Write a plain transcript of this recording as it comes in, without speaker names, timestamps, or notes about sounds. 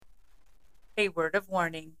A word of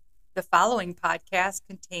warning. The following podcast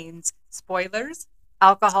contains spoilers,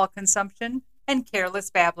 alcohol consumption, and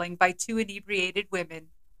careless babbling by two inebriated women.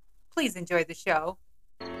 Please enjoy the show.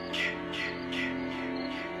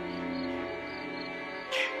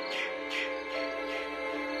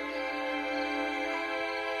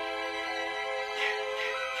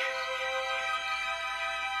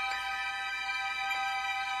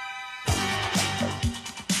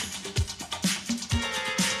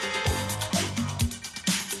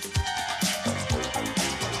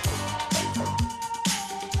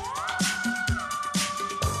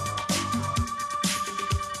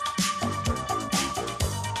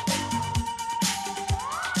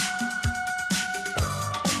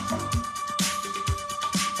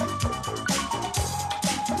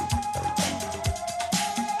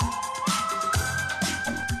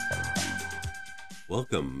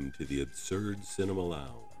 Welcome to the Absurd Cinema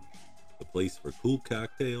Lounge, the place for cool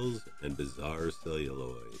cocktails and bizarre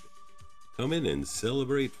celluloid. Come in and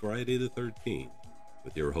celebrate Friday the 13th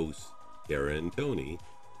with your hosts, Kara and Tony,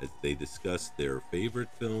 as they discuss their favorite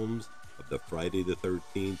films of the Friday the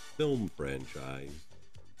 13th film franchise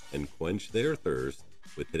and quench their thirst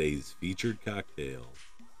with today's featured cocktail,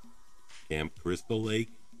 Camp Crystal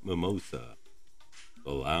Lake Mimosa.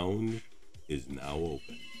 The lounge is now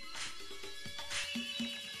open.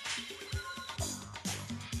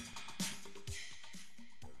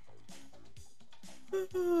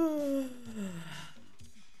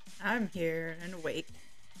 I'm here and awake.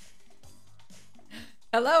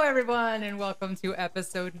 Hello, everyone, and welcome to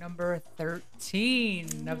episode number 13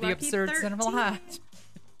 of the Lucky Absurd 13. Cinema Lounge.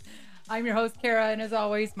 I'm your host, Kara, and as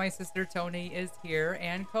always, my sister Tony is here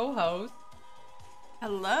and co-host.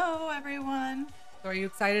 Hello, everyone. So are you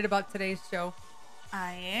excited about today's show?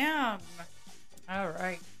 I am. All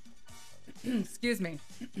right. Excuse me.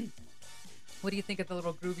 What do you think of the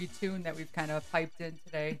little groovy tune that we've kind of piped in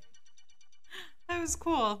today? That was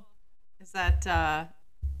cool. Is that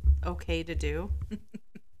okay to do?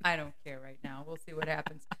 I don't care right now. We'll see what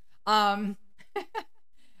happens.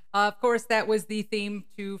 Of course, that was the theme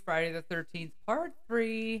to Friday the 13th, Part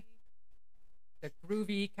 3. The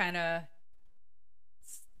groovy kind of,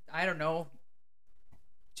 I don't know,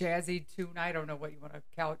 jazzy tune. I don't know what you want to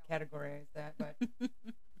categorize that, but...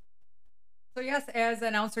 So yes, as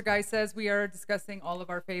announcer guy says, we are discussing all of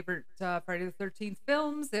our favorite Friday the 13th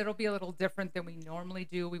films. It'll be a little different than we normally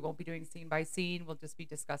do. We won't be doing scene by scene. We'll just be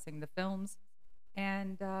discussing the films.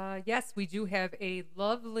 And yes, we do have a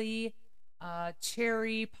lovely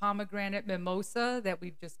cherry pomegranate mimosa that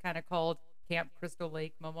we've just kind of called Camp Crystal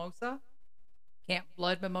Lake Mimosa. Camp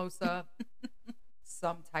Blood Mimosa.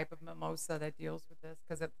 Some type of mimosa that deals with this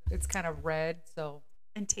because it's kind of red. So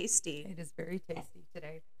And tasty. it is very tasty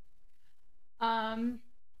today. So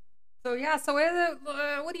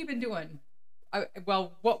what have you been doing?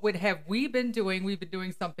 What have we been doing? We've been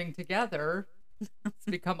doing something together. It's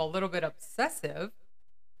become a little bit obsessive.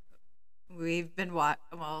 We've been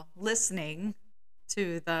listening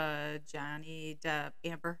to the Johnny Depp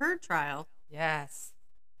Amber Heard trial. Yes.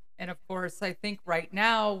 And of course, I think right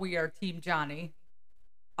now we are Team Johnny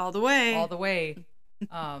All the way. all the way.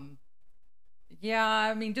 Yeah,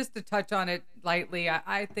 I mean, just to touch on it lightly,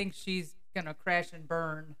 I think she's going to crash and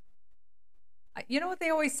burn. You know what they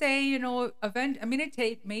always say,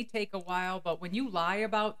 it may take a while, but when you lie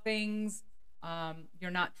about things, you're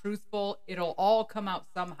not truthful, it'll all come out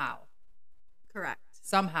somehow. Correct.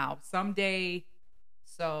 Somehow, someday.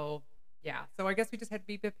 So, yeah. So I guess we just had to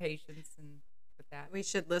be patient and with that. We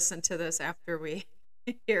should listen to this after we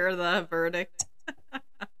hear the verdict.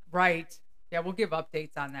 Right. Yeah, we'll give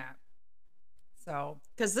updates on that. So,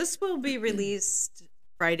 Because this will be released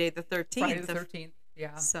Friday the 13th. Friday the 13th.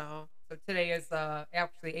 Yeah. So So today is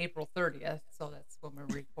actually April 30th, so that's when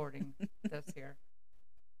we're recording this here.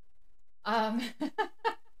 What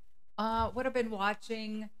I've been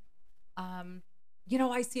watching,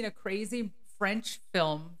 I seen a crazy French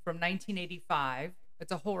film from 1985.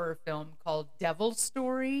 It's a horror film called Devil's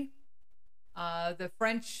Story. The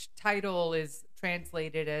French title is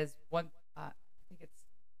translated as I think it's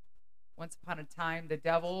Once Upon a Time, the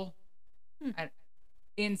Devil.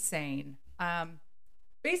 Insane.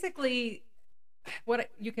 Basically,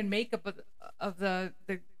 what you can make up of the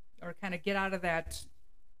or kind of get out of that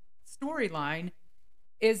storyline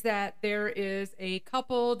is that there is a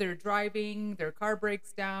couple, they're driving, their car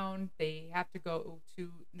breaks down, they have to go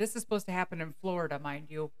to, this is supposed to happen in Florida, mind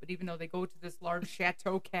you, but even though they go to this large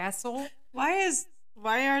chateau castle. why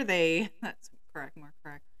are they, that's more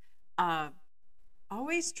correct,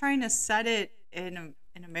 always trying to set it in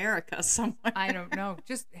America somewhere? I don't know.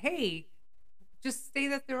 Just, hey, just say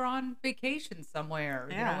that they're on vacation somewhere,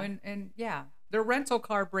 Yeah. and yeah, their rental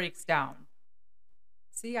car breaks down.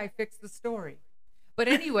 See, I fixed the story. But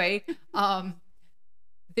anyway,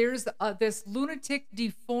 there's this lunatic,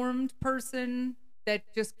 deformed person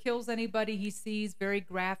that just kills anybody he sees very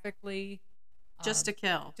graphically, Just to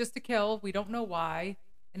kill. just to kill. We don't know why,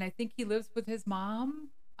 and I think he lives with his mom.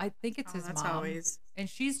 I think it's Oh, his that's mom, always. and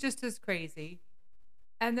she's just as crazy.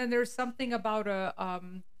 And then there's something about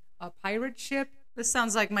a pirate ship This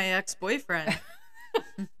sounds like my ex-boyfriend.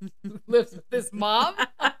 who lives with his mom.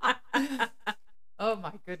 Oh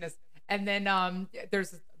my goodness! And then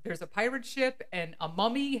there's a pirate ship and a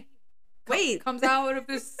mummy Wait. comes out of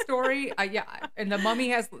this story. Yeah, and the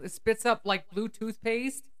mummy spits up like blue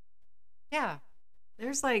toothpaste. Yeah,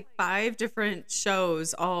 There's like 5 different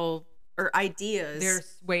shows, all or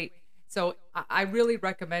ideas. wait. So I really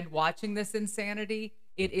recommend watching this insanity.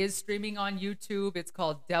 It is streaming on YouTube. It's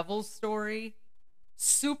called Devil's Story.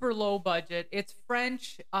 Super low budget. It's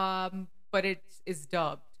French, but it is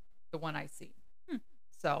dubbed. The one I seen.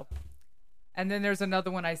 So, and then there's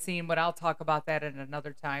another one I seen, but I'll talk about that at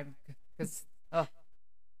another time because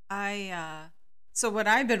So what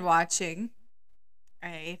I've been watching,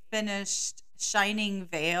 I finished Shining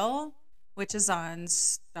Vale, which is on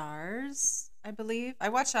Stars, I believe. I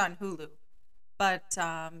watched it on Hulu, but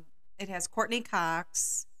it has Courtney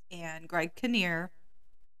Cox and Greg Kinnear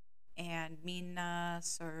and Mina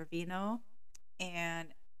Sorvino and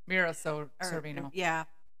Mira or- Sorvino. yeah,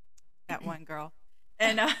 that one girl.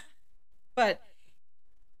 And but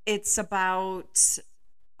it's about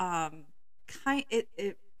it's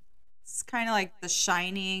kind of like The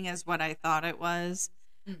Shining is what I thought it was,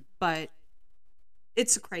 Mm. but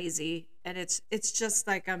it's crazy and it's just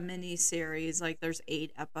like a mini series. Like there's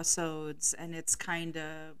 8 episodes and it's kind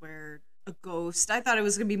of where a ghost. I thought it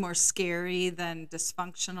was gonna be more scary than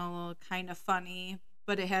dysfunctional, kind of funny,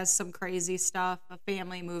 but it has some crazy stuff. A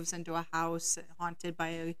family moves into a house haunted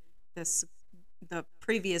by the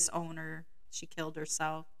previous owner. She killed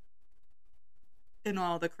herself and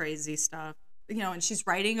all the crazy stuff, and she's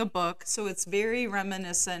writing a book, so it's very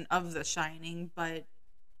reminiscent of The Shining, but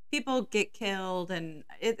people get killed and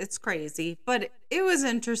it's crazy, but it was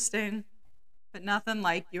interesting, but nothing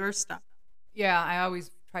like your stuff. Yeah, I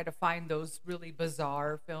always try to find those really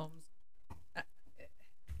bizarre films. Uh,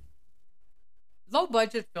 Low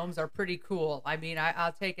budget films are pretty cool. I mean,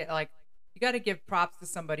 I'll take it. Like, you got to give props to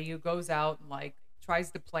somebody who goes out and like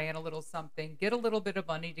tries to plan a little something, get a little bit of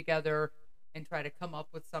money together, and try to come up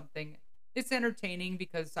with something. It's entertaining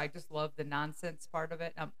because I just love the nonsense part of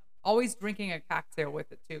it. I'm always drinking a cocktail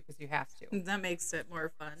with it too because you have to. That makes it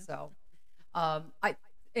more fun. So, I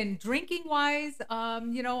and drinking wise,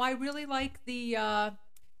 I really like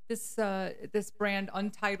this brand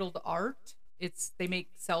Untitled Art. They make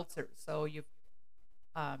seltzers, so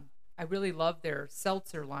I really love their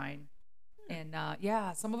seltzer line, and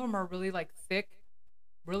yeah, some of them are really like thick,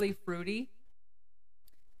 really fruity.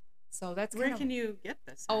 So that's Where kind of can you get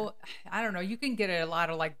this at? oh, I don't know. You can get it at a lot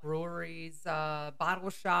of like breweries, bottle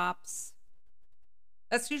shops.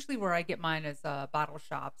 That's usually where I get mine is bottle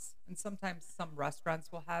shops, and sometimes some restaurants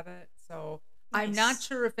will have it. So I'm not Nice.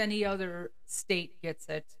 sure if any other state gets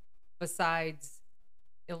it besides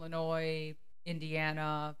Illinois,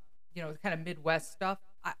 Indiana, kind of Midwest stuff.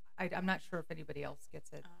 I'm not sure if anybody else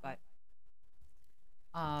gets it, but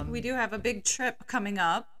We um, do have a big trip coming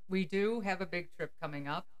up. we do have a big trip coming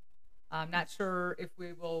up. I'm not sure if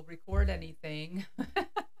we will record anything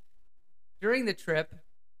during the trip.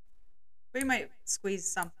 We might squeeze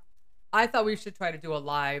some. I thought we should try to do a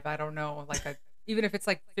live. I don't know, even if it's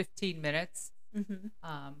like 15 minutes. Mm-hmm.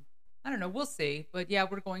 I don't know. We'll see. But yeah,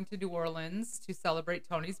 we're going to New Orleans to celebrate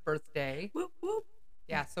Tony's birthday. Whoop, whoop.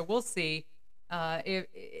 Yeah, so we'll see.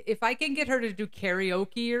 If I can get her to do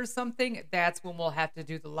karaoke or something, that's when we'll have to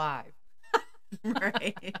do the live.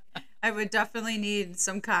 Right. I would definitely need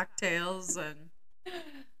some cocktails and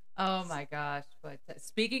Oh my gosh! But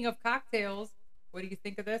speaking of cocktails, what do you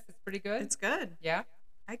think of this? It's pretty good. it's good. Yeah,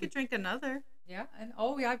 I could drink another. yeah, and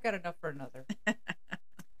oh yeah, I've got enough for another.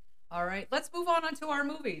 All right, let's move on to our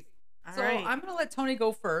movies. All So right. I'm gonna let Tony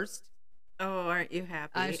go first. Oh, aren't you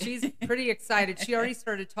happy? She's pretty excited. She already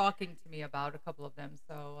started talking to me about a couple of them.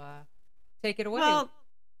 So take it away. Well,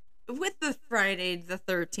 with the Friday the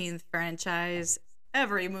 13th franchise,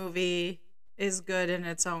 every movie is good in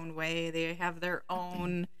its own way. They have their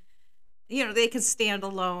own, they can stand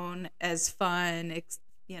alone as fun.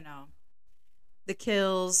 The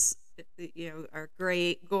kills, are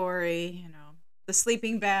great, gory. The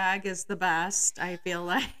sleeping bag is the best, I feel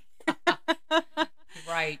like.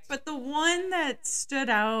 right. But the one that stood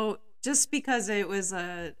out just because it was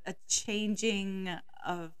a changing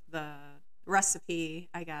of the recipe,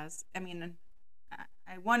 I guess. I mean,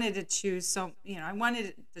 I wanted to choose I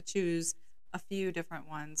wanted to choose a few different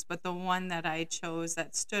ones, but the one that I chose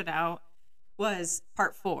that stood out was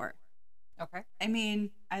part 4. Okay. I mean,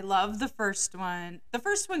 I love the first one. The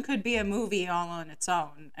first one could be a movie all on its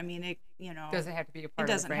own. I mean, it Doesn't have to be a it part of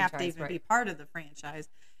the doesn't franchise. have to even right? be part of the franchise.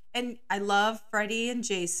 And I love Freddy and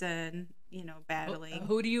Jason, battling.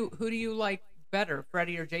 Who do you like better,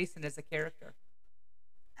 Freddy or Jason as a character?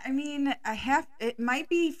 I mean, it might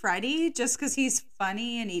be Freddy just because he's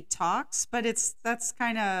funny and he talks, but that's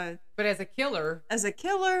kind of, But as a killer, as a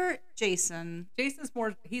killer, Jason. Jason's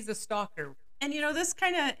he's a stalker. And this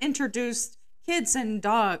kind of introduced kids and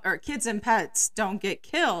pets don't get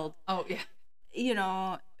killed. Oh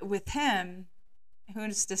yeah. With him,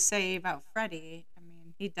 who's to say about Freddy? I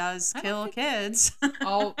mean, he does kill kids.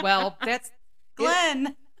 Oh well, that's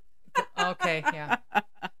Glenn. Okay, yeah.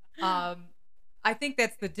 I think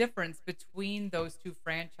that's the difference between those two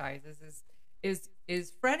franchises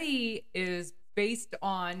is Freddy is based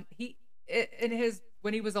on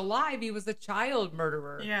when he was alive, he was a child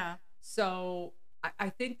murderer. Yeah. So I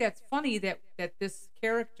think that's funny that this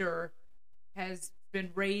character has been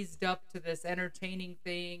raised up to this entertaining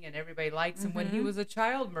thing and everybody likes him when he was a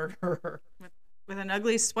child murderer. With an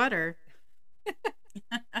ugly sweater.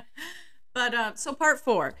 But so part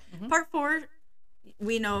 4. Part 4,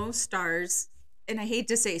 we know stars, and I hate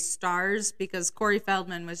to say stars because Corey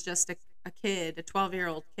Feldman was just a kid, a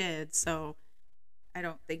 12-year-old kid, so I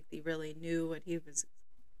don't think he really knew what he was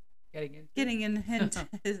getting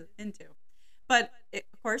into. But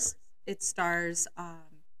of course, it stars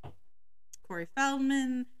Corey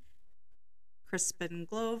Feldman, Crispin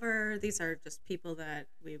Glover. These are just people that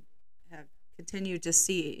we have continued to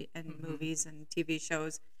see in movies and TV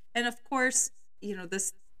shows. And of course,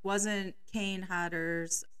 this wasn't Kane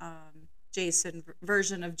Hodder's Jason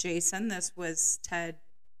version of Jason. This was Ted.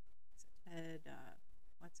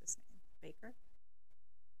 What's his name? Baker.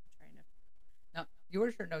 I'm trying to. No,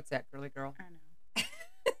 where's your notes at, girly girl? I know.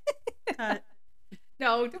 Cut.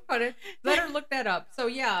 No, don't put it. Let her look that up. So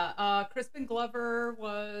yeah, Crispin Glover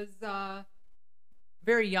was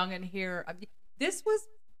very young in here. I mean, this was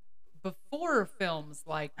before films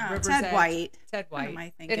like River's Ted Edge. White. Ted What am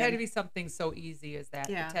White. I It had thinking? to be something so easy as that.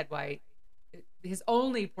 Yeah. Ted White. His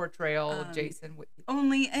only portrayal of Jason.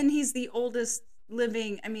 And he's the oldest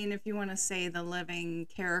living. I mean, if you want to say the living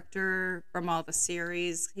character from all the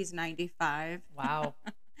series, he's 95. Wow.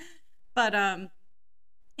 But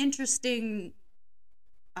interesting.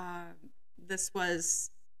 This was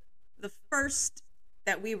the first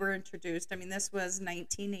that we were introduced. I mean, this was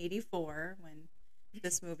 1984 when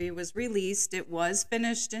this movie was released. It was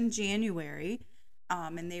finished in January,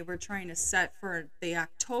 and they were trying to set for the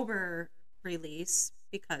October release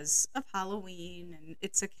because of Halloween, and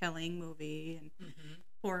it's a killing movie and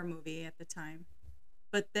horror movie at the time.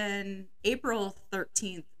 But then April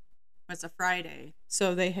 13th was a Friday,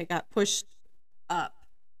 so they had got pushed up.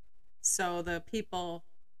 So the people,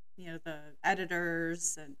 the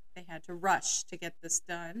editors, and they had to rush to get this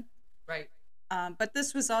done. Right. But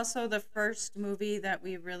this was also the first movie that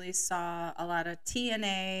we really saw a lot of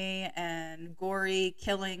TNA and gory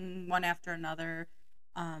killing one after another.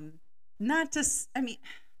 Not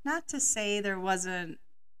to say there wasn't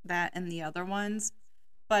that in the other ones,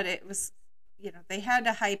 but it was, they had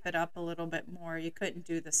to hype it up a little bit more. You couldn't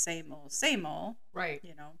do the same old. Right.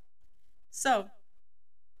 So,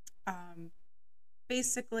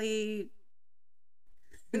 basically,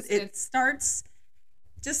 it starts,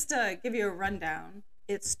 just to give you a rundown,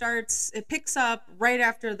 it picks up right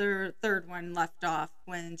after the third one left off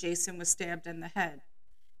when Jason was stabbed in the head.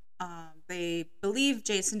 They believe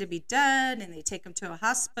Jason to be dead, and they take him to a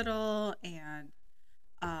hospital, and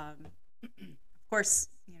of course,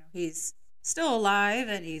 he's still alive,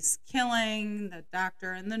 and he's killing the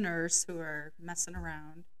doctor and the nurse who are messing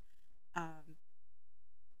around.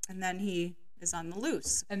 And then he is on the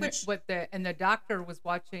loose. And the doctor was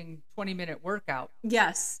watching 20-minute workout.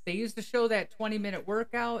 Yes. They used to show that 20-minute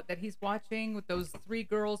workout that he's watching with those 3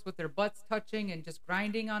 girls with their butts touching and just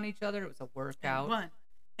grinding on each other. It was a workout. And 1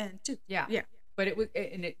 and 2. Yeah. Yeah. But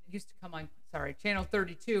it used to come on, Channel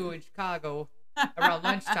 32 in Chicago around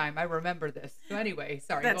lunchtime. I remember this. So anyway,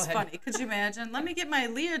 sorry. That's go ahead. funny. Could you imagine? Let me get my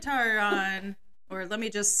leotard on, or let me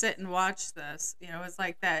just sit and watch this. It's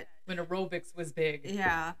like that. When aerobics was big.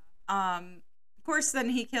 Yeah. Of course, then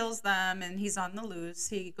he kills them, and he's on the loose.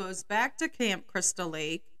 He goes back to Camp Crystal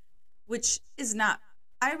Lake, which is not,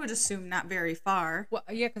 I would assume, not very far. Well,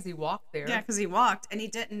 yeah, because he walked there. Yeah, because he walked, and he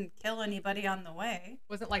didn't kill anybody on the way.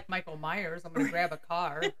 Wasn't like Michael Myers. I'm going to grab a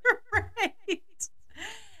car. Right.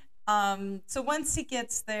 So once he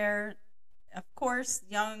gets there, of course,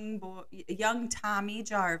 young Tommy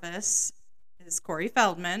Jarvis is Corey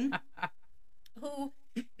Feldman, who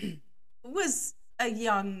was a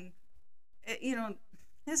young, you know,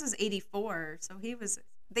 this is 84, so he was.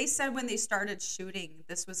 They said when they started shooting,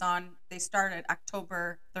 they started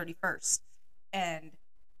October 31st, and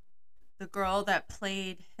the girl that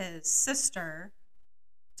played his sister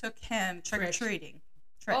took him trick or treating.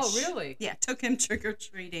 Oh, really? Yeah, took him trick or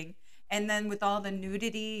treating. And then with all the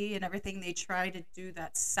nudity and everything, they tried to do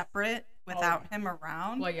that separate without him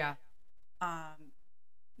around. Well, yeah. And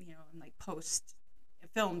like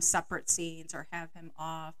film separate scenes or have him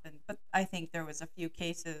off. But I think there was a few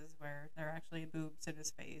cases where there are actually boobs in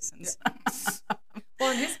his face and stuff.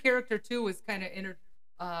 Well, and his character too was kind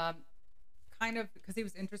of because he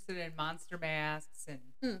was interested in monster masks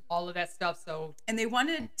and all of that stuff. So, and they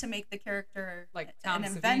wanted to make the character like an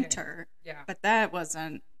inventor. Yeah, but that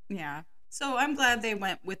wasn't. Yeah, so I'm glad they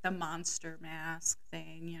went with the monster mask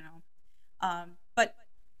thing. But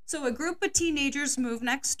so a group of teenagers move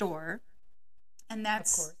next door, and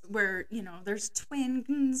that's where there's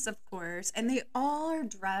twins, of course, and they all are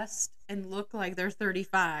dressed and look like they're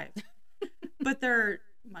 35, but they're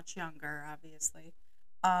much younger, obviously.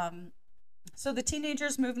 So the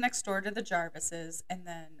teenagers move next door to the Jarvises, and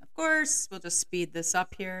then, of course, we'll just speed this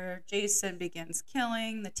up here. Jason begins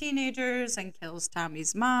killing the teenagers and kills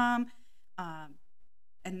Tommy's mom.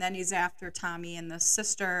 And then he's after Tommy and the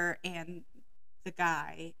sister and the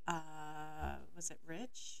guy. Was it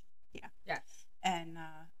Rich? Yeah. Yes. And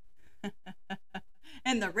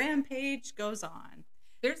and the rampage goes on.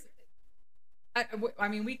 I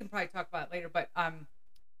mean, we can probably talk about it later, but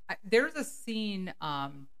there's a scene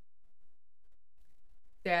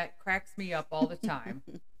that cracks me up all the time,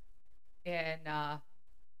 and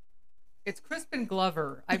it's Crispin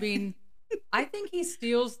Glover. I mean, I think he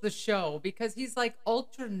steals the show because he's like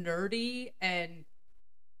ultra nerdy, and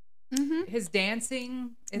his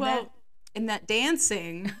dancing. In that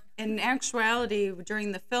dancing, in actuality,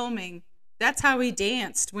 during the filming, that's how he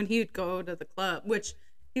danced when he would go to the club, which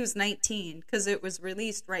he was 19 because it was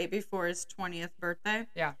released right before his 20th birthday.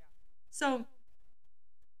 Yeah. So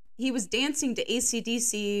he was dancing to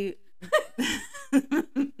AC/DC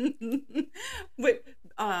with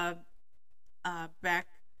Back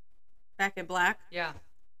in Black. Yeah.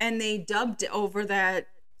 And they dubbed over that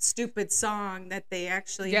stupid song that they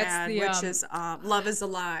actually had, which is Love Is a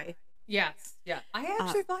Lie. Yes. Yeah. I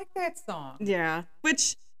actually like that song. Yeah.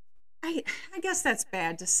 Which I guess that's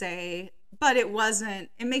bad to say, but it wasn't.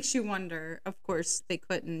 It makes you wonder. Of course, they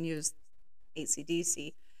couldn't use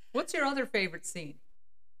AC/DC. What's your other favorite scene?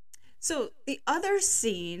 So the other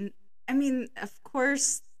scene, I mean, of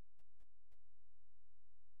course,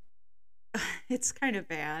 it's kind of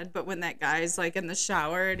bad, but when that guy's like in the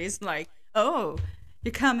shower and he's like, "Oh,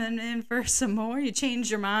 you're coming in for some more? You changed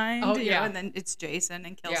your mind?" Oh, yeah. And then it's Jason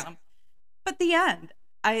and kills him. But the end,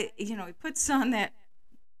 he puts on that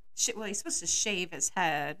shit. Well, he's supposed to shave his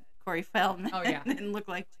head, Corey Feldman, and look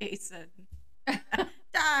like Jason.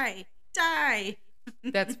 Die.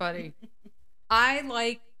 That's funny. I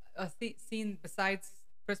like a scene besides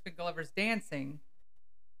Crispin Glover's dancing.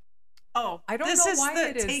 Oh, I don't know why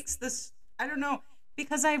it takes this. I don't know,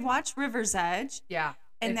 because I watched River's Edge. Yeah.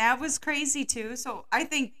 And that was crazy too. So I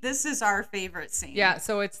think this is our favorite scene. Yeah.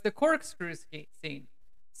 So it's the corkscrew scene.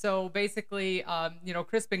 So basically,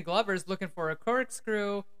 Crispin Glover's looking for a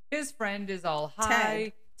corkscrew. His friend is all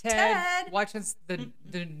high. Ted watches the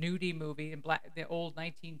nudie movie the old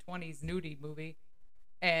 1920s nudie movie,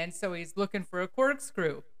 and so he's looking for a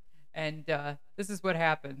corkscrew, and this is what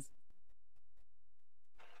happens.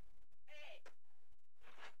 Hey,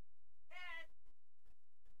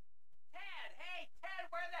 Ted,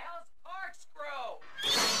 where the hell's corkscrew?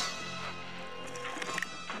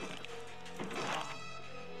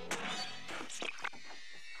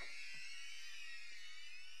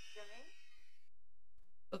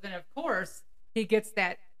 So then, of course, he gets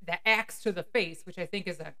the axe to the face, which I think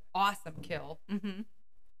is an awesome kill. Mm-hmm.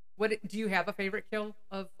 Do you have a favorite kill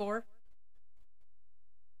of 4?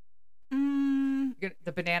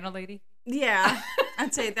 The banana lady? Yeah.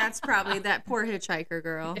 I'd say that's probably that poor hitchhiker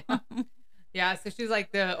girl. Yeah, so she's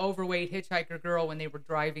like the overweight hitchhiker girl when they were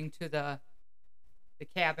driving to the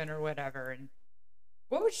cabin or whatever. And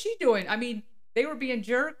what was she doing? I mean, they were being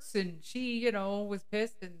jerks, and she, was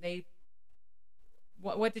pissed, and they...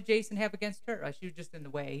 What did Jason have against her? She was just in the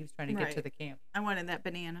way. He was trying to get to the camp. I wanted that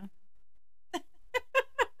banana.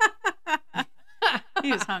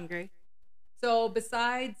 He was hungry. So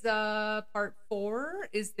besides part 4,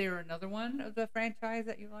 is there another one of the franchise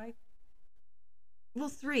that you like? Well,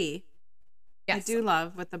 3. Yes, I do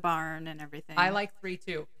love with the barn and everything. I like 3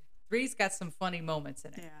 too. 3's got some funny moments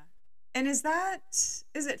in it. Yeah. And is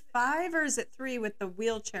it 5 or is it 3 with the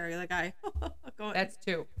wheelchair? The guy going. That's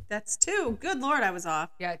 2. That's 2. Good Lord, I was off.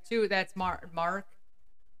 Yeah, 2. That's Mark.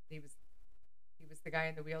 He was the guy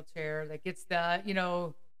in the wheelchair that gets the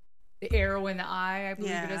the arrow in the eye, I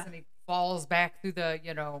believe it is, Yeah. and he falls back through the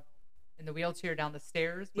in the wheelchair down the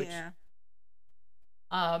stairs. Which Yeah.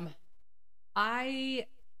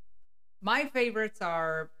 My favorites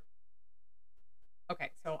are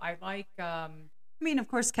okay. So I like I mean, of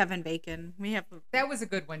course, Kevin Bacon. We have. that was a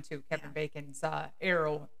good one too. Kevin Yeah. Bacon's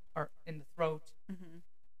arrow or in the throat. Mhm.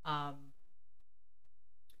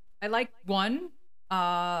 I like one.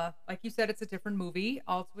 Like you said, it's a different movie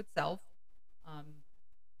all to itself.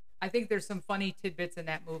 I think there's some funny tidbits in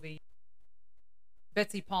that movie.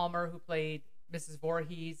 Betsy Palmer, who played Mrs.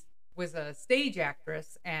 Voorhees, was a stage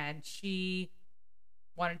actress, and she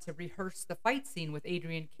wanted to rehearse the fight scene with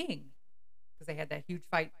Adrian King because they had that huge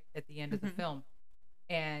fight at the end of the Mhm. film.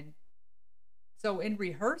 And so in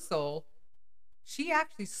rehearsal, she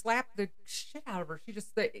actually slapped the shit out of her. She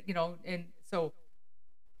just, and so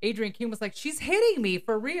Adrian King was like, "She's hitting me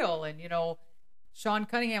for real." And, Sean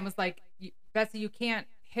Cunningham was like, "Betsy, you can't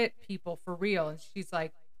hit people for real." And she's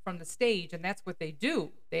like, "From the stage." And that's what they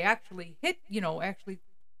do. They actually hit, actually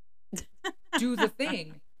do the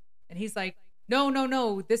thing. And he's like,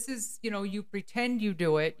 no. This is, you pretend you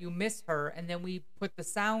do it, you miss her, and then we put the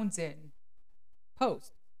sounds in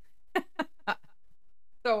post.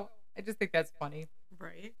 So I just think that's funny.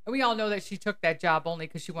 Right. And we all know that she took that job only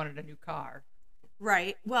because she wanted a new car.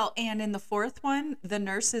 Right. Well, and in the 4th one, the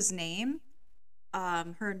nurse's name,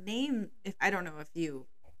 her name, if I don't know if you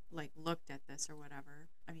like looked at this or whatever.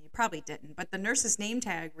 I mean, you probably didn't, but the nurse's name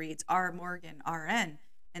tag reads R. Morgan, RN,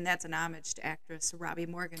 and that's an homage to actress Robbie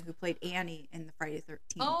Morgan, who played Annie in the Friday the 13th.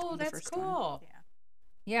 Oh, the that's first cool. One.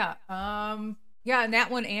 Yeah. Yeah. Yeah, and that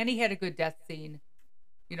one, Annie had a good death scene.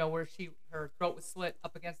 Where her throat was slit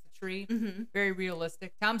up against the tree. Mm-hmm. Very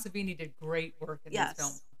realistic. Tom Savini did great work in Yes. this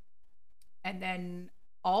film. And then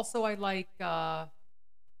also I like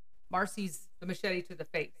Marcy's The Machete to the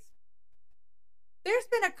Face. There's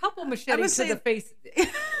been a couple machete to the face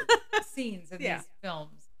scenes in Yeah. these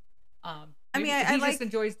films. I mean, he I just like-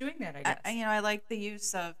 enjoys doing that, I guess. I like the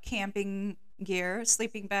use of camping gear,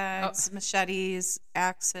 sleeping bags, Oh. machetes,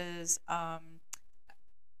 axes,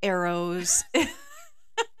 arrows.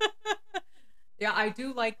 Yeah, I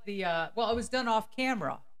do like the well, it was done off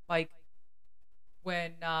camera. Like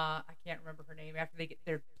when I can't remember her name after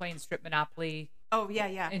they're playing strip Monopoly Oh, yeah,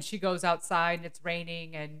 yeah. and she goes outside and it's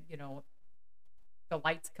raining and the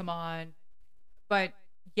lights come on. But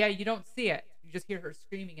yeah, you don't see it. You just hear her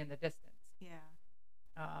screaming in the distance. Yeah.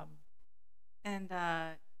 And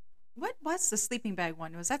what was the sleeping bag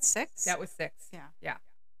one? Was that 6? That was 6. Yeah. Yeah.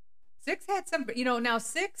 6 had some, now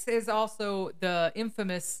 6 is also the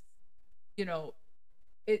infamous,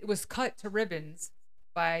 it was cut to ribbons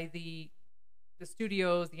by the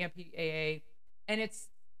studios, the MPAA, and it's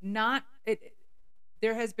not,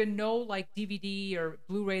 there has been no like DVD or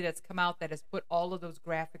Blu-ray that's come out that has put all of those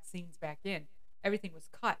graphic scenes back in. Everything was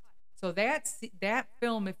cut. So that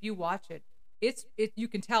film, if you watch it, you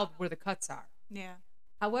can tell where the cuts are. Yeah.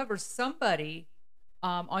 However, somebody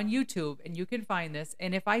on YouTube, and you can find this,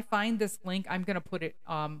 and if I find this link, I'm going to put it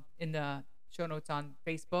in the show notes on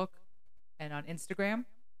Facebook and on Instagram.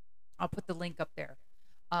 I'll put the link up there.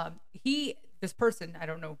 This person, I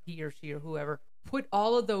don't know, he or she or whoever, put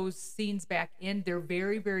all of those scenes back in. They're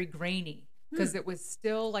very, very grainy because it was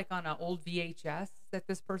still like on an old VHS that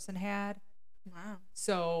this person had. Wow.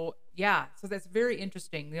 So, yeah, so that's very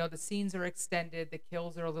interesting. The scenes are extended, the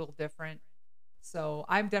kills are a little different. So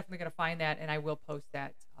I'm definitely going to find that, and I will post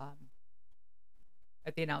that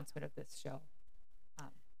at the announcement of this show. being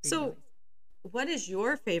So, released. what is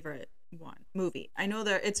your favorite movie? I know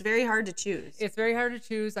that it's very hard to choose. It's very hard to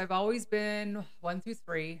choose. I've always been 1 through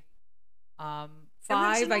 3. 5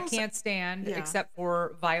 I Originals- can't stand, Yeah. except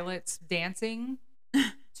for Violet's dancing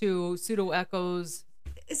to Pseudo Echo's.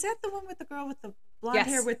 Is that the one with the girl with the blonde Yes.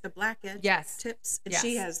 hair with the black edge Yes. tips? And Yes.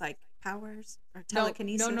 she has like powers or No,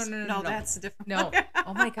 telekinesis? no. That's a different No. one.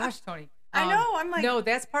 Oh my gosh, Tony. I know. I'm like, No,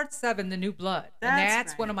 that's part 7, The New Blood. And That's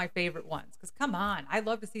that's one of right. my favorite ones. Because come on, I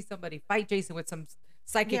love to see somebody fight Jason with some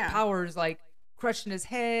psychic Yeah. powers, like crushing his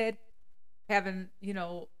head, having,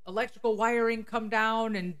 electrical wiring come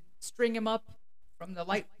down and string him up from the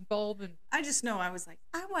light bulb. And I just know I was like,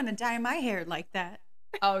 I want to dye my hair like that.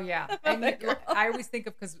 oh, yeah. And That girl. I always think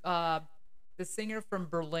of, because the singer from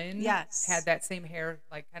Berlin Yes. had that same hair,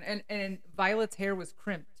 like, and Violet's hair was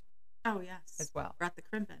crimped Oh, yes. as well. Brought the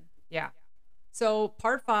crimp in. Yeah. So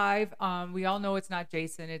part 5, we all know it's not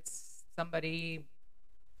Jason. It's somebody.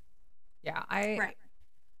 Yeah, Right.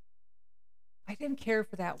 I didn't care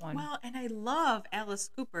for that one. Well, and I love Alice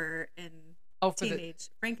Cooper in Oh, for the Teenage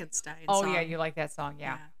Frankenstein. oh song. yeah, you like that song,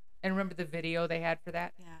 yeah. Yeah. And remember the video they had for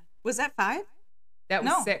that? Yeah. Was that 5? That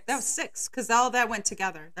was No, 6. that was 6 because all that went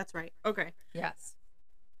together. That's right. Okay. Yes.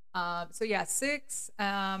 So yeah, 6.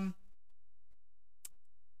 And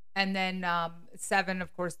then 7,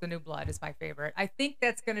 of course, The New Blood is my favorite. I think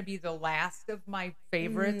that's going to be the last of my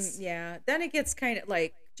favorites. Yeah. Then it gets kind of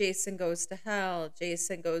like Jason Goes to Hell.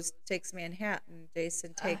 Jason takes Manhattan.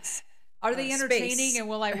 Jason takes. Are they entertaining Space. and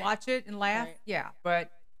will I watch it and laugh? Right. Yeah,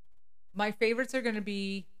 but my favorites are going to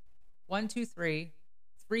be 1, 2, 3.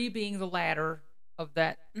 3 being the ladder of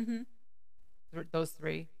that. Mm-hmm. Those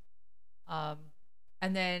 3.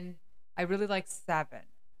 And then I really like 7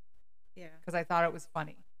 Yeah. because I thought it was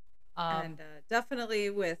funny. And definitely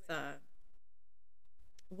with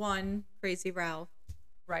 1, Crazy Ralph.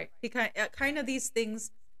 Right. He kind of these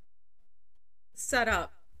things set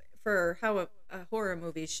up for how a horror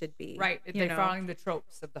movie should be. Right. you They're know? following the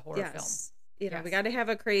tropes of the horror film. Yes. You know, we Yes. got to have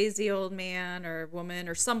a crazy old man or woman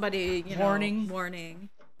or somebody, Warning. Warning.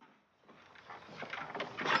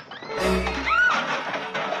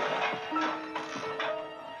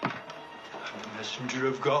 I'm the messenger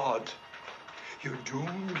of God. You're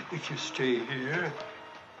doomed if you stay here.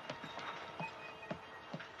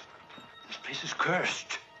 This place is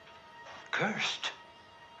cursed. Cursed.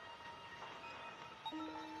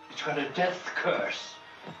 It's got a death curse.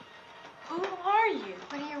 Who are you?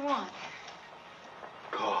 What do you want?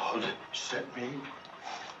 God sent me.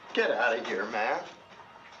 Get out of here, man.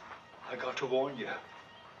 I got to warn you.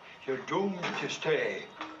 You're doomed if you stay.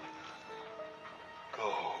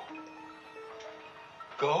 Go.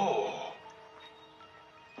 Go.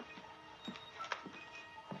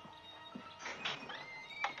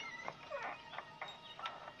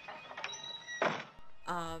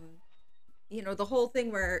 The whole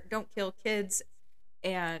thing where don't kill kids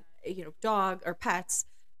and, dog or pets.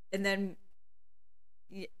 And then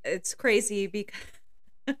it's crazy because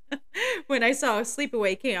when I saw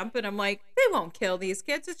Sleepaway Camp and I'm like, they won't kill these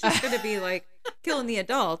kids. It's just going to be like killing the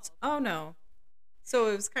adults. Oh, no. So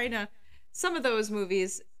it was kind of, some of those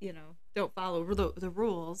movies, don't follow the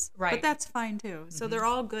rules. Right. But that's fine too. So they're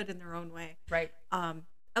all good in their own way. Right.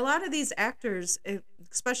 A lot of these actors,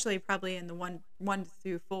 especially probably in the one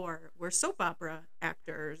through 4, were soap opera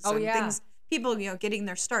actors. Oh, and yeah. People, getting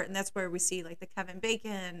their start, and that's where we see like the Kevin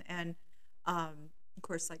Bacon and, of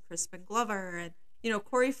course, like Crispin Glover and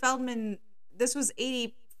Corey Feldman. This was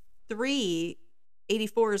 83,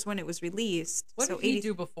 84 is when it was released. What so did he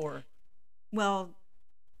do before? Well,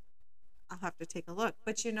 I'll have to take a look.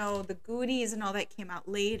 But the Goonies and all that came out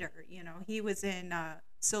later. He was in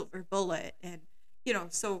Silver Bullet and.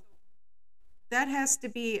 So that has to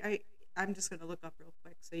be. I'm just gonna look up real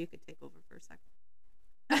quick so you could take over for a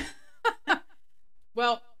second.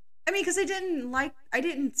 Well, I mean, because I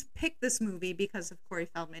didn't pick this movie because of Corey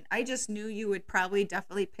Feldman. I just knew you would probably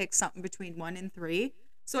definitely pick something between 1 and 3,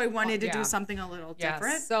 so I wanted to yeah. do something a little yes.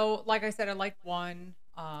 different. So, like I said, I like 1.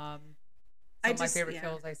 Some of my favorite yeah.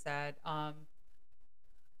 kills, I said.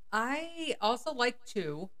 I also like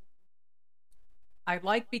 2. I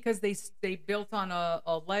like because they built on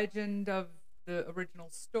a legend of the original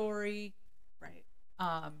story. Right.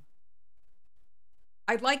 I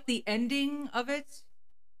like the ending of it,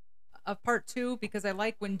 of part 2, because I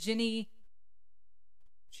like when Ginny,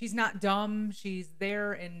 she's not dumb. She's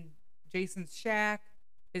there in Jason's shack.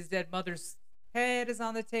 His dead mother's head is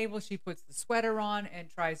on the table. She puts the sweater on and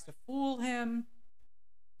tries to fool him.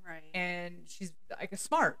 Right. And she's like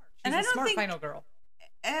smart. She's And I a don't smart think- final girl.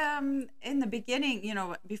 In the beginning,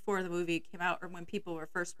 before the movie came out or when people were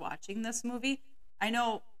first watching this movie, I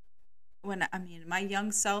know my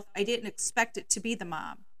young self, I didn't expect it to be the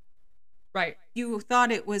mom. Right. You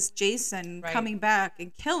thought it was Jason Right. coming back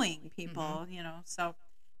and killing people,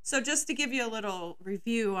 So just to give you a little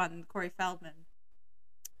review on Corey Feldman,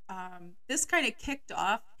 this kind of kicked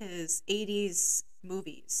off his 80s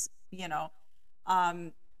movies,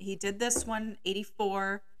 He did this one,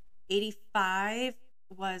 84, 85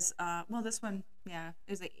 was, this one, it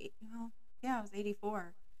was it was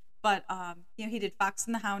 84. But, he did Fox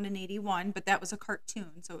and the Hound in 81, but that was a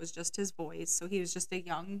cartoon, so it was just his voice. So he was just a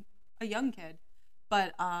young kid.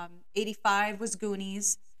 But 85 was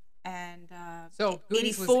Goonies, and So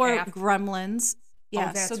Goonies was 84 after- Gremlins.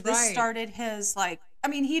 Yeah, that's so this right. started his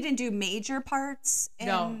he didn't do major parts in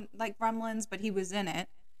No. like Gremlins, but he was in it.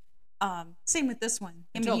 Same with this one.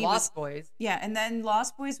 Until he Lost Boys. Yeah, and then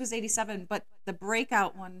Lost Boys was 87, but the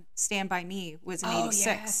breakout one, Stand By Me, was in 86.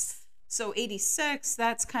 Yes. So 86,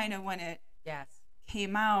 that's kind of when it Yes.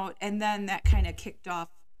 came out, and then that kind of kicked off,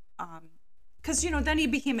 because then he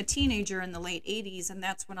became a teenager in the late 80s, and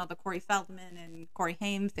that's when all the Corey Feldman and Corey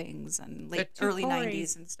Haim things and early Corys.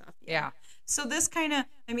 90s and stuff. Yeah. So this kind of,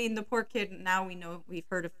 the poor kid, now we've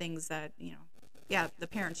heard of things that, the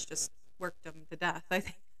parents just worked him to death, I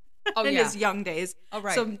think, in his young days. Oh,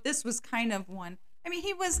 right. So this was kind of one.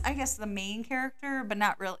 He was, I guess, the main character, but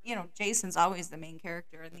not real. Jason's always the main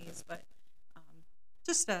character in these, but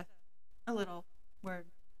just a little word.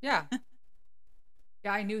 Yeah.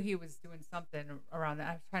 Yeah, I knew he was doing something around that.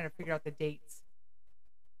 I was trying to figure out the dates.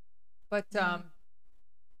 But,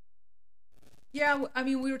 yeah,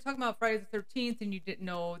 we were talking about Friday the 13th, and you didn't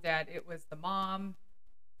know that it was the mom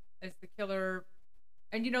as the killer.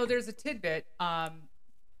 And, there's a tidbit.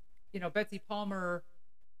 Betsy Palmer,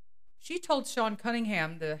 she told Sean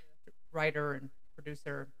Cunningham, the writer and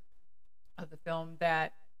producer of the film,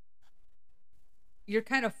 that you're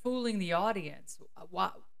kind of fooling the audience.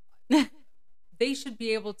 They should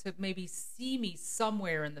be able to maybe see me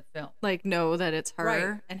somewhere in the film. Like, know that it's her,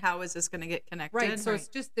 Right. and how is this going to get connected? Right. So it's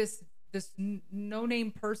just this no-name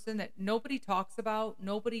person that nobody talks about,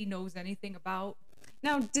 nobody knows anything about.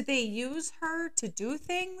 Now, did they use her to do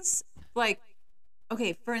things? Like,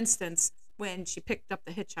 okay, for instance, when she picked up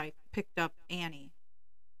Annie,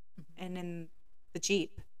 and in the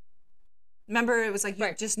Jeep. Remember, it was like you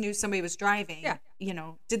Right. just knew somebody was driving. Yeah.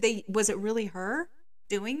 Was it really her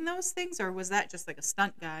doing those things, or was that just like a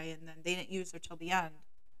stunt guy, and then they didn't use her till the end,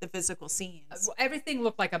 the physical scenes? Everything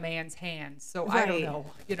looked like a man's hand, so I don't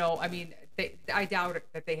Right. know. I doubt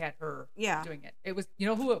it that they had her doing it. It was,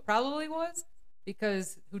 who it probably was,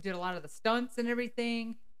 because who did a lot of the stunts and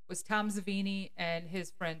everything was Tom Savini and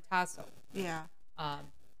his friend Tasso. Yeah.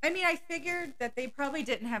 Um, I figured that they probably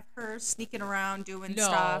didn't have her sneaking around doing No.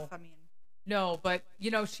 stuff. No, but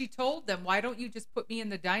she told them, why don't you just put me in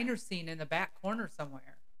the diner scene in the back corner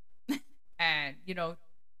somewhere? And,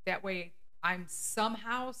 that way I'm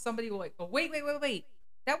somehow, somebody will like, oh, wait.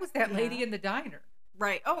 That was that lady in the diner.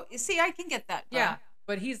 Right. Oh, see, I can get that. Yeah.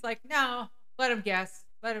 But he's like, no, let him guess.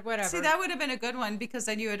 Let it, whatever. See, that would have been a good one, because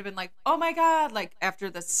then you would have been like, oh my God, like after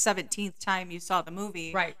the 17th time you saw the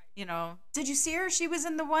movie. Right. Did you see her? She was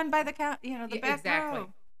in the one by the back row.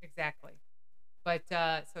 Exactly. But,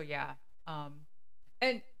 so yeah.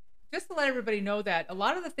 And just to let everybody know that a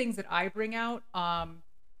lot of the things that I bring out, I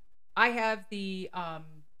have the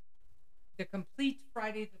complete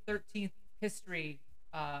Friday the 13th history.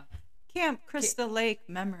 Camp Crystal Lake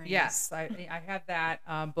Memories. Yes, I have that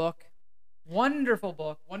book. Wonderful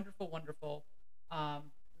book. Wonderful. Let me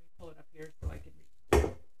pull it up here so I can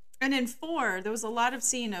read. And in 4, there was a lot of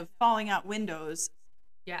scene of falling out windows.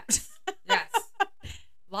 Yes. A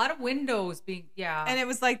lot of windows being, And it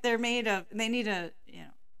was like they need a,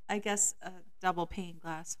 I guess a double pane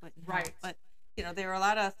glass wouldn't help. Right. But, there were a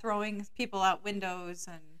lot of throwing people out windows.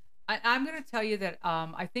 And I'm going to tell you that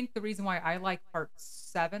I think the reason why I like part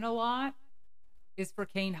 7 a lot is for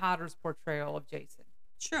Kane Hodder's portrayal of Jason.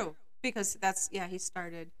 True. Because he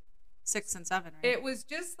started 6 and 7, right? It was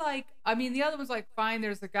just like, the other was like, fine,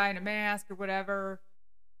 there's a guy in a mask or whatever.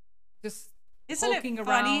 Just Isn't poking it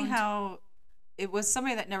funny around. how it was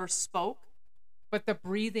somebody that never spoke? But the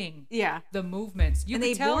breathing, Yeah. the movements, you And could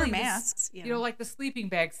they tell wore he was, masks, like the sleeping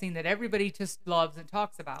bag scene that everybody just loves and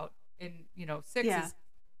talks about. In 6 Yeah. is,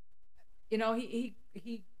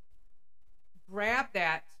 he grabbed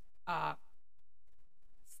that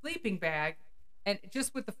sleeping bag, and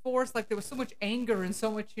just with the force, like there was so much anger and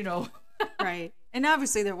so much, Right. And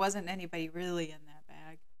obviously there wasn't anybody really in that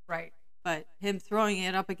bag. right. But him throwing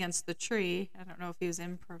it up against the tree, I don't know if he was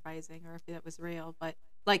improvising or if that was real, but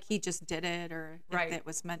like he just did it, or if Right. it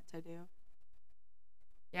was meant to do.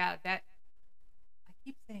 Yeah, I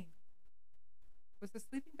keep saying, was the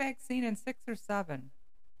sleeping bag scene in 6 or 7?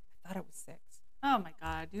 I thought it was 6. Oh my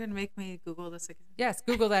God. You're going to make me Google this again. Yes,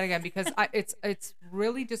 Google that again, because it's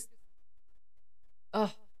really just,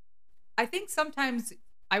 I think sometimes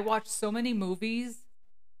I watch so many movies,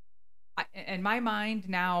 in my mind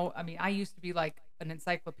now, I used to be like an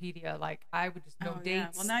encyclopedia, like I would just know dates. Yeah.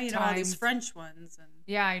 Well, now you know all these times. French ones. And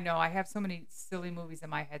Yeah, I know. I have so many silly movies in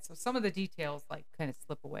my head, so some of the details like kind of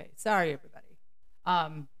slip away. Sorry, everybody.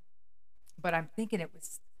 But I'm thinking it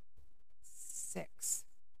was 6.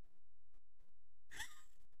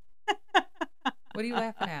 What are you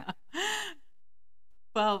laughing at?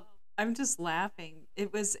 Well, I'm just laughing.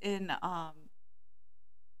 It was in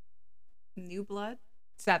New Blood.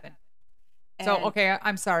 7. So, And- okay,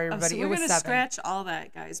 I'm sorry, everybody. So it we're was going to 7. scratch all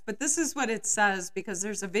that, guys. But this is what it says, because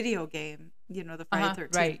there's a video game, the Friday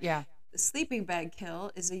 13th. Right, yeah. The sleeping bag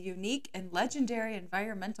kill is a unique and legendary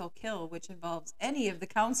environmental kill which involves any of the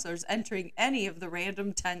counselors entering any of the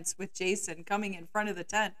random tents with Jason coming in front of the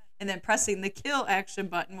tent and then pressing the kill action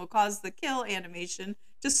button will cause the kill animation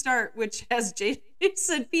to start, which has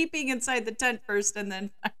Jason peeping inside the tent first and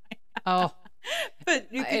then Oh, but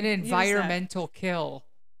you can an use that. environmental kill.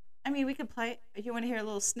 I mean, we could play. You want to hear a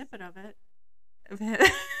little snippet of it?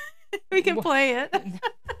 We can play it.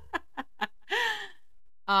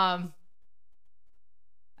 I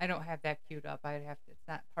don't have that queued up. I'd have to. It's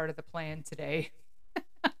not part of the plan today.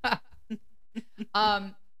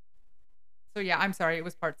 So yeah, I'm sorry. It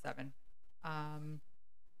was part 7.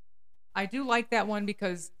 I do like that one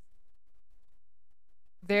because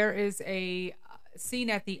there is a scene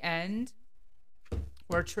at the end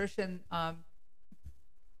where Trish and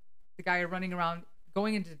the guy are running around,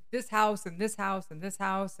 going into this house and this house and this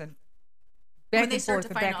house and back When they and start forth to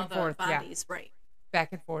and find back all and the forth. Yeah, bodies, right?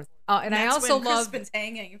 back and forth. And I that's also when love Crispin's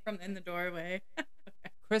hanging from in the doorway.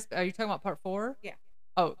 Chris. Are you talking about part 4? Yeah.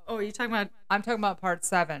 Oh, Oh, are you talking about? I'm talking about part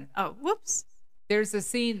 7. Oh, whoops. There's a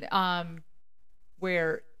scene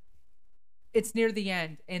where it's near the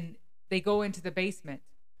end and they go into the basement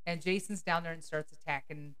and Jason's down there and starts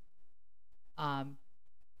attacking I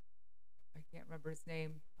can't remember his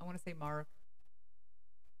name. I want to say Mark.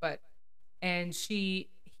 And she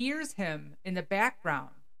hears him in the background.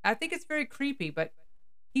 I think it's very creepy, but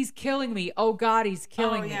he's killing me. Oh God, he's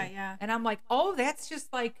killing me. Yeah. And I'm like, oh, that's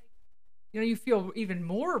just like, you feel even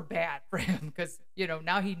more bad for him because,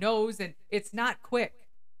 now he knows and it's not quick.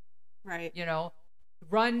 Right.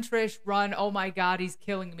 Run, Trish, run. Oh my God, he's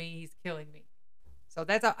killing me. He's killing me. So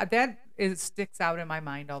sticks out in my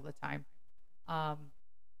mind all the time. And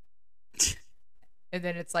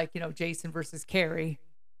then it's like, Jason versus Carrie.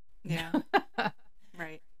 Yeah.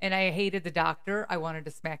 Right. And I hated the doctor. I wanted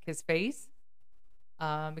to smack his face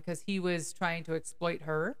because he was trying to exploit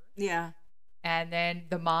her. Yeah. And then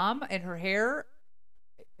the mom and her hair,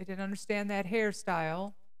 I didn't understand that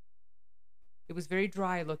hairstyle. It was very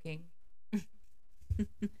dry looking.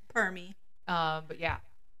 Permy. But yeah,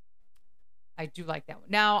 I do like that one.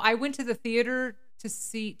 Now, I went to the theater to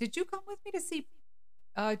see, did you come with me to see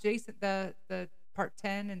Jason, the part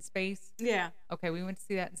 10 in space? Yeah. Okay, we went to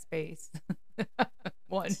see that in space.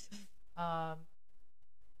 One. That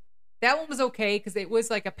one was okay because it was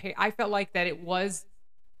like I felt like that it was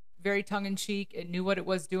very tongue-in-cheek. It knew what it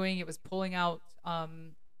was doing. It was pulling out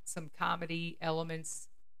some comedy elements,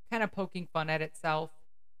 kind of poking fun at itself.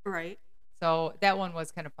 Right. So that one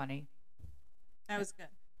was kind of funny. That was good.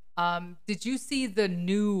 Did you see the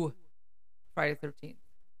new Friday the 13th?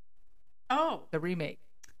 Oh. The remake.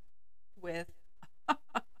 With.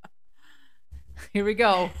 Here we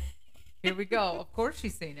go. Here we go. Of course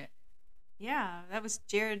she's seen it. Yeah, that was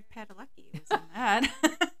Jared Padalecki was in that.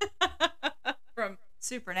 From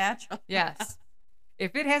Supernatural. Yes.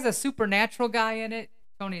 If it has a supernatural guy in it,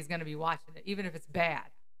 Tony's going to be watching it, even if it's bad.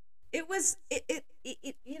 It was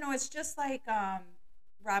it's just like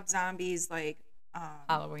Rob Zombie's like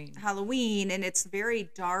Halloween, and it's very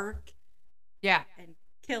dark. Yeah. And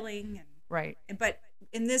killing and right. But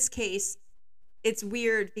in this case, it's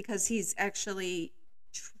weird because he's actually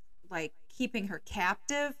like keeping her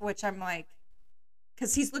captive, which I'm like,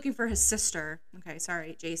 because he's looking for his sister. Okay,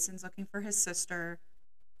 sorry, Jason's looking for his sister.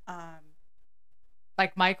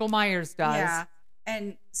 Like Michael Myers does. Yeah,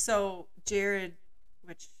 and so Jared,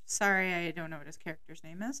 which sorry, I don't know what his character's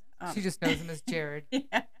name is. She just knows him as Jared.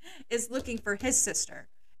 Yeah, is looking for his sister,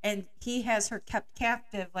 and he has her kept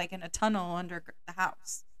captive like in a tunnel under the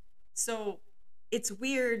house. So it's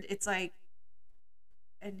weird. It's like,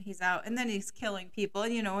 and he's out, and then he's killing people,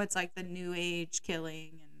 and it's like the new age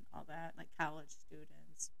killing and all that, like college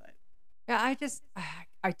students. But yeah,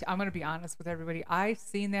 I'm gonna be honest with everybody. I've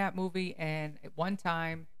seen that movie, and at one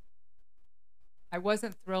time, I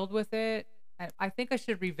wasn't thrilled with it. And I think I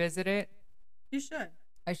should revisit it. You should.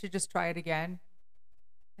 I should just try it again.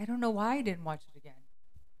 I don't know why I didn't watch it again.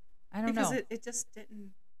 I don't know. Because it just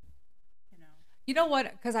didn't. You know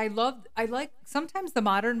what? Because I like sometimes the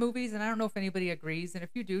modern movies, and I don't know if anybody agrees. And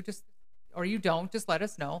if you do, or you don't, just let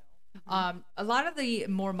us know. Mm-hmm. A lot of the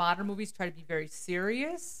more modern movies try to be very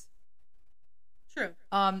serious. True.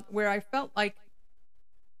 Where I felt like,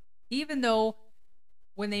 even though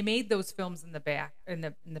when they made those films in the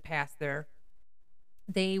past,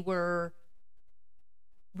 they were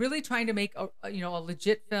really trying to make a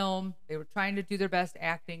legit film. They were trying to do their best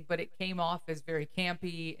acting, but it came off as very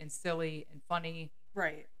campy and silly and funny.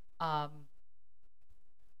 Right. I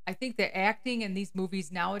think the acting in these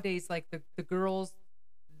movies nowadays, like the girls,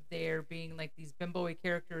 they're being like these bimbo-y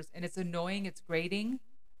characters, and it's annoying. It's grating.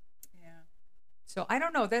 Yeah. So I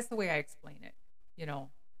don't know. That's the way I explain it. You know,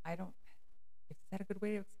 I don't. Is that a good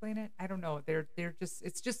way to explain it? I don't know. They're just.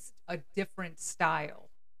 It's just a different style.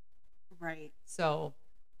 Right. So.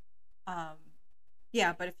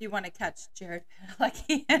 Yeah, but if you want to catch Jared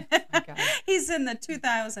Padalecki, God. he's in the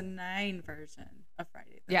 2009 version of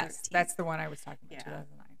Friday the 13th. Yes, that's the one I was talking about. Yeah.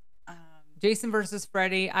 2009. Jason versus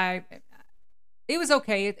Freddy. It was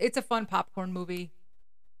okay. It's a fun popcorn movie.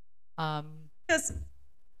 Because,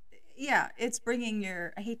 yeah, it's bringing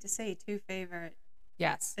your, I hate to say, two favorite.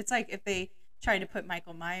 Yes. It's like if they tried to put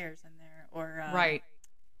Michael Myers in there, or right,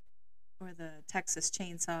 or the Texas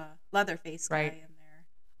Chainsaw Leatherface guy right. in there.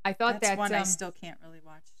 I thought that's one I still can't really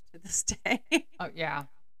watch to this day. Oh yeah,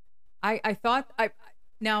 I thought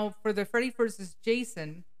now for the Freddy versus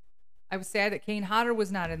Jason, I was sad that Kane Hodder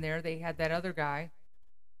was not in there. They had that other guy.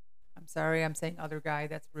 I'm sorry, I'm saying other guy.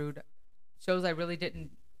 That's rude. Shows I really didn't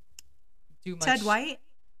do much. Ted White?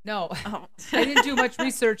 No, Oh. I didn't do much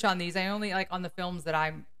research on these. I only like on the films that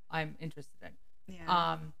I'm interested in.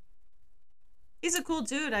 Yeah. He's a cool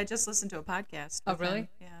dude. I just listened to a podcast. Oh with really? him.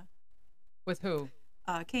 Yeah. With who?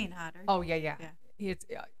 Kane Hodder. Oh yeah. It's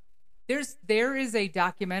there is a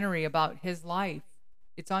documentary about his life.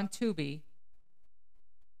 It's on Tubi.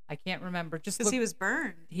 I can't remember. Just because he was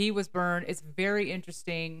burned. He was burned. It's very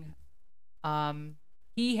interesting.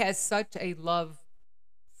 He has such a love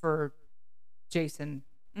for Jason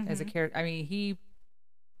as a character. I mean,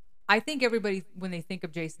 I think everybody when they think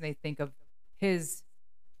of Jason, they think of his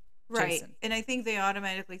right. Jason. And I think they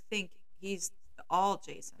automatically think he's all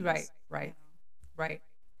Jason. Right. Right.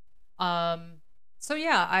 So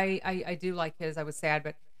yeah, I do like his. I was sad,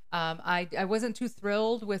 but I wasn't too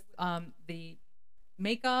thrilled with the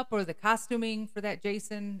makeup or the costuming for that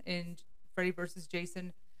Jason in Freddy versus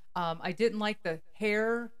Jason. I didn't like the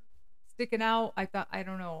hair sticking out. I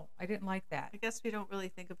don't know. I didn't like that. I guess we don't really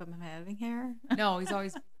think of him having hair. No, he's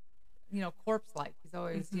always, corpse-like. He's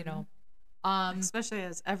always, especially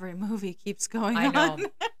as every movie keeps going I know. on.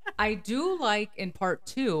 I do like in part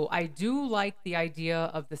 2. I do like the idea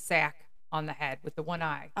of the sack on the head with the one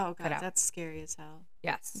eye. Oh cut god, out. that's scary as hell.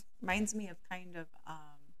 Yes. Reminds me of kind of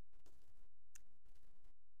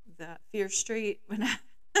the Fear Street when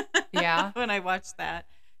Yeah. when I watched that.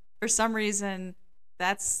 For some reason,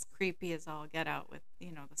 that's creepy as all get out with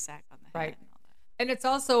the sack on the head Right. and all that. And it's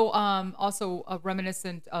also a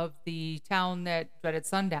reminiscent of the town that dreaded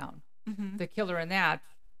sundown. Mm-hmm. The killer in that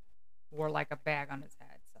wore like a bag on his head.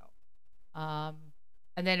 So,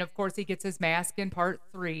 and then of course he gets his mask in part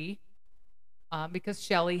 3, because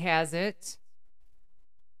Shelley has it.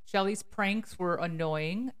 Shelley's pranks were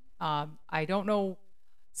annoying. I don't know.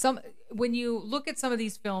 When you look at some of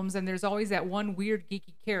these films, and there's always that one weird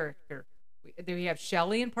geeky character. We have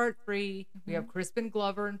Shelley in part 3. We have Crispin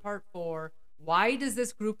Glover in part 4. Why does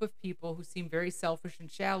this group of people who seem very selfish and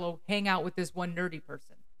shallow hang out with this one nerdy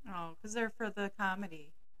person? Oh, because they're for the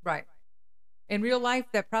comedy. Right. In real life,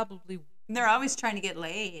 that probably... And they're always trying to get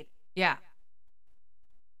laid. Yeah.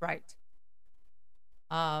 Right.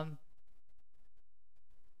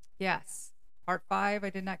 Yes. Part 5, I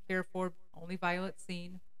did not care for. Only Violet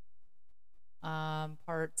scene.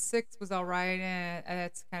 Part 6 was all right. And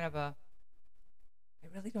that's kind of a... I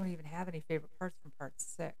really don't even have any favorite parts from part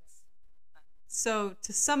 6. So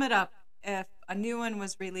to sum it up, if a new one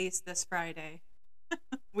was released this Friday,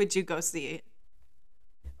 would you go see it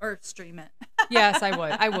or stream it? Yes, I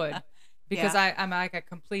would. I would, because Yeah. I'm like a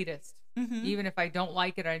completist. Mhm. Even if I don't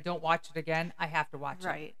like it or I don't watch it again, I have to watch it.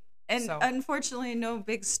 Right. And So- unfortunately, no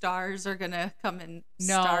big stars are going to come and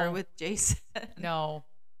No. star with Jason. No.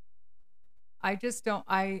 I just don't.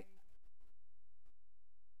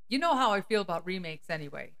 You know how I feel about remakes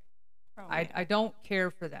anyway. Oh, I don't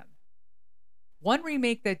care for them. One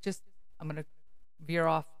remake that I'm going to veer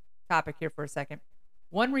off topic here for a second.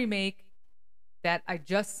 One remake that I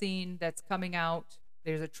just seen that's coming out.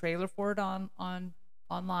 There's a trailer for it online.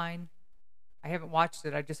 I haven't watched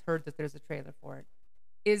it. I just heard that there's a trailer for it.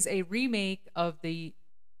 Is a remake of the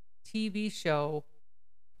TV show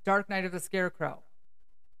Dark Knight of the Scarecrow.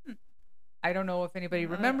 I don't know if anybody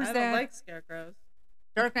remembers I that. don't like scarecrows.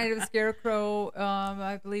 Dark Knight of the Scarecrow,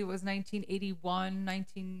 I believe it was 1981,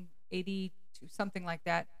 1982, something like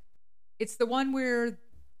that. It's the one where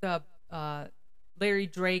the Larry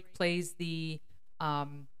Drake plays the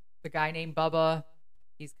guy named Bubba.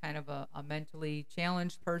 He's kind of a mentally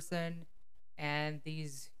challenged person, and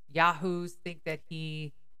these yahoos think that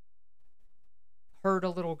he hurt a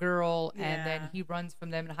little girl, and then Yeah. he runs from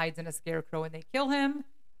them and hides in a scarecrow, and they kill him.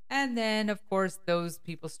 And then, of course, those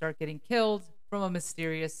people start getting killed from a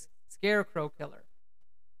mysterious scarecrow killer.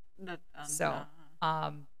 So,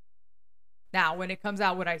 now when it comes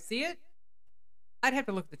out, would I see it? I'd have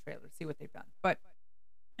to look at the trailer to see what they've done, but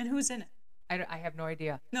And who's in it? I have no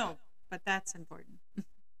idea. No, but that's important.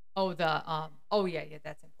 Oh, oh yeah,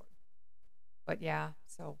 that's important. But yeah,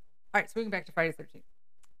 so all right, so we can back to Friday the 13th.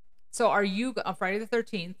 So are you on Friday the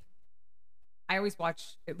 13th? I always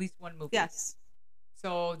watch at least one movie. Yes.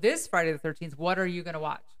 So this Friday the 13th, what are you gonna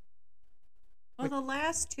watch? Well, the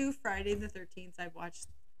last 2 Friday the 13th, I've watched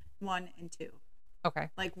 1 and 2. Okay.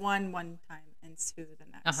 Like one time and 2 the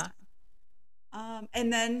next Uh-huh. time.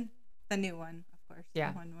 And then the new one, of course.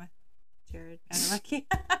 Yeah. The one with Jared Padalecki.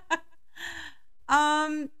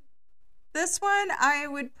 This one I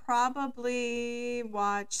would probably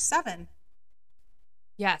watch 7.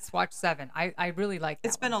 Yes, watch 7. I really like that.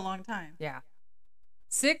 It's been a long time. Yeah.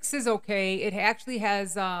 6 is okay. It actually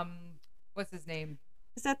has what's his name?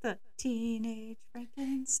 Is that the Teenage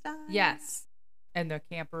Frankenstein? Yes. And the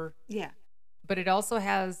camper. Yeah. But it also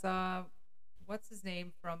has what's his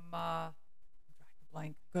name from I'm drawing a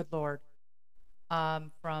blank. Good Lord.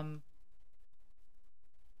 From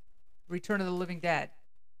Return of the Living Dead.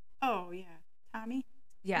 Oh, yeah. Tommy?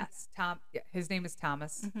 Yes, Tom. Yeah, his name is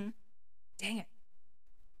Thomas. Mm-hmm. Dang it.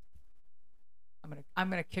 I'm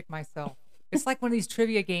gonna kick myself. It's like one of these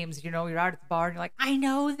trivia games, you're out at the bar and you're like, I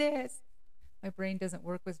know this. My brain doesn't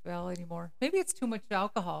work as well anymore. Maybe it's too much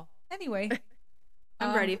alcohol. Anyway.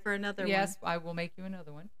 I'm ready for another one. Yes, I will make you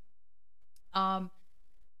another one.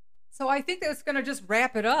 So I think that's gonna just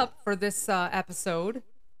wrap it up for this episode.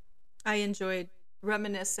 I enjoyed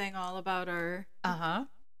reminiscing all about our Uh-huh.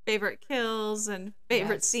 favorite kills and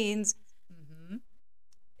favorite Yes. scenes. Mm-hmm.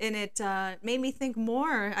 And it made me think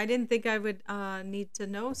more. I didn't think I would need to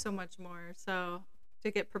know so much more, so to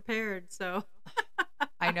get prepared. So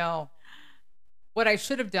I know. What I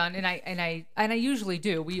should have done, and I usually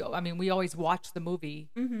do. We always watch the movie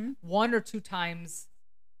 1 or 2 times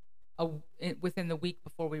within the week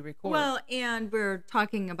before we record. well, and we're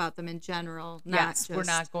talking about them in general. Not yes, just, we're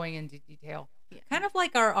not going into detail. Yeah. Kind of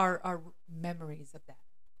like our memories of that.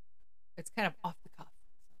 It's kind of off the cuff.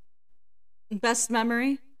 Best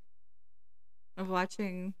memory of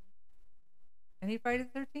watching. Any Friday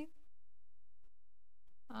the 13th?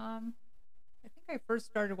 I think I first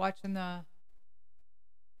started watching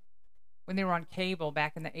when they were on cable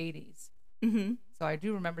back in the 80s. Mm-hmm. So I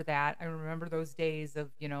do remember that. I remember those days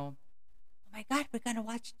of, oh my God, we're going to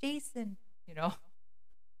watch Jason,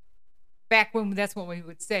 Back when that's what we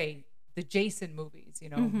would say, the Jason movies,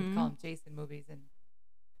 we'd call them Jason movies. And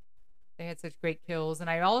they had such great kills. And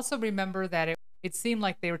I also remember that it seemed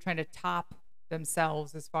like they were trying to top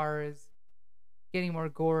themselves as far as getting more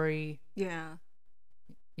gory, Yeah.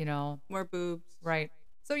 More boobs. Right.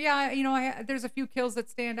 So yeah, there's a few kills that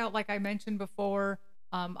stand out, like I mentioned before.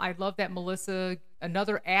 I love that Melissa,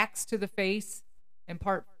 another axe to the face in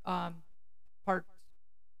part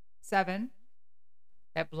 7.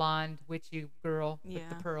 That blonde witchy girl with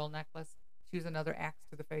the pearl necklace. She was another axe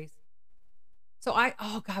to the face. So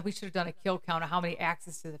oh God, we should have done a kill count of how many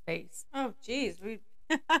axes to the face. Oh, geez.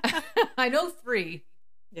 I know 3,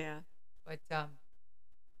 Yeah. but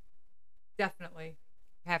definitely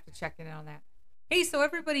have to check in on that. Hey, so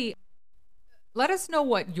everybody, let us know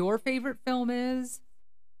what your favorite film is,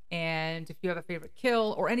 and if you have a favorite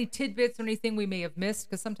kill or any tidbits or anything we may have missed,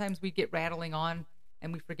 because sometimes we get rattling on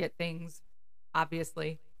and we forget things,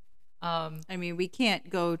 obviously. We can't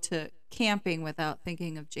go to camping without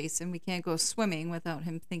thinking of Jason. We can't go swimming without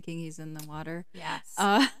him thinking he's in the water. Yes.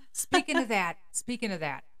 Speaking of that,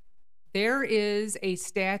 there is a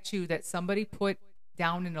statue that somebody put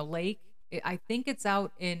down in a lake. I think it's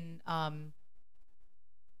out in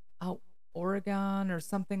Oregon or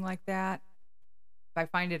something like that. If I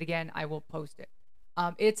find it again, I will post it.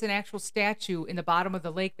 It's an actual statue in the bottom of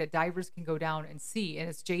the lake that divers can go down and see, and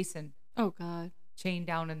it's Jason Oh, God. chained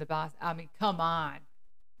down in the bottom. Come on.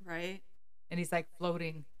 Right? And he's like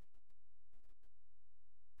floating.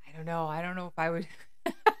 I don't know if I would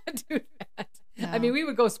do that. No. We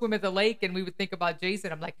would go swim at the lake and we would think about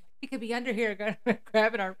Jason. I'm like, he could be under here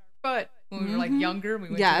grabbing our foot when we were like younger and we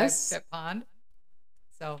went Yes. to that pond.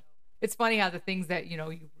 So it's funny how the things that,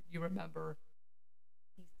 you remember.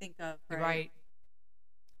 You think of, Right.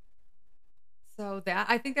 So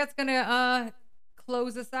I think that's going to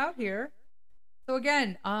close us out here. So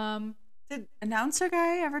again, Did announcer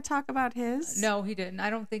guy ever talk about his? no, he didn't. I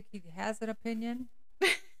don't think he has an opinion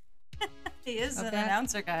He is Of an that?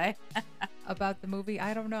 announcer guy. about the movie.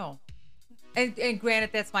 I don't know. And granted,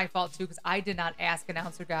 that's my fault too, because I did not ask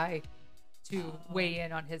announcer guy to weigh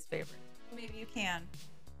in on his favorite. Maybe you can.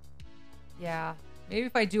 Yeah, maybe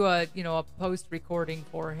if I do a post recording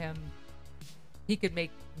for him, he could maybe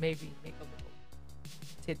make a little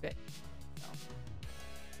tidbit. So.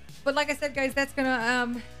 But like I said, guys, that's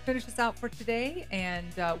gonna finish us out for today, and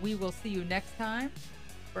we will see you next time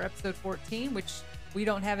for episode 14, which we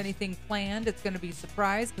don't have anything planned. It's gonna be a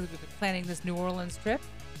surprise because we've been planning this New Orleans trip.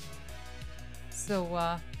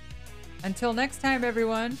 So until next time,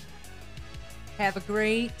 everyone, have a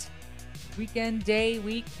great weekend, day,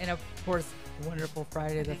 week, and of course, wonderful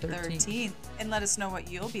Friday the 13th. And let us know what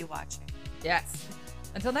you'll be watching. Yes.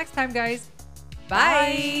 Until next time, guys.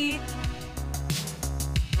 Bye.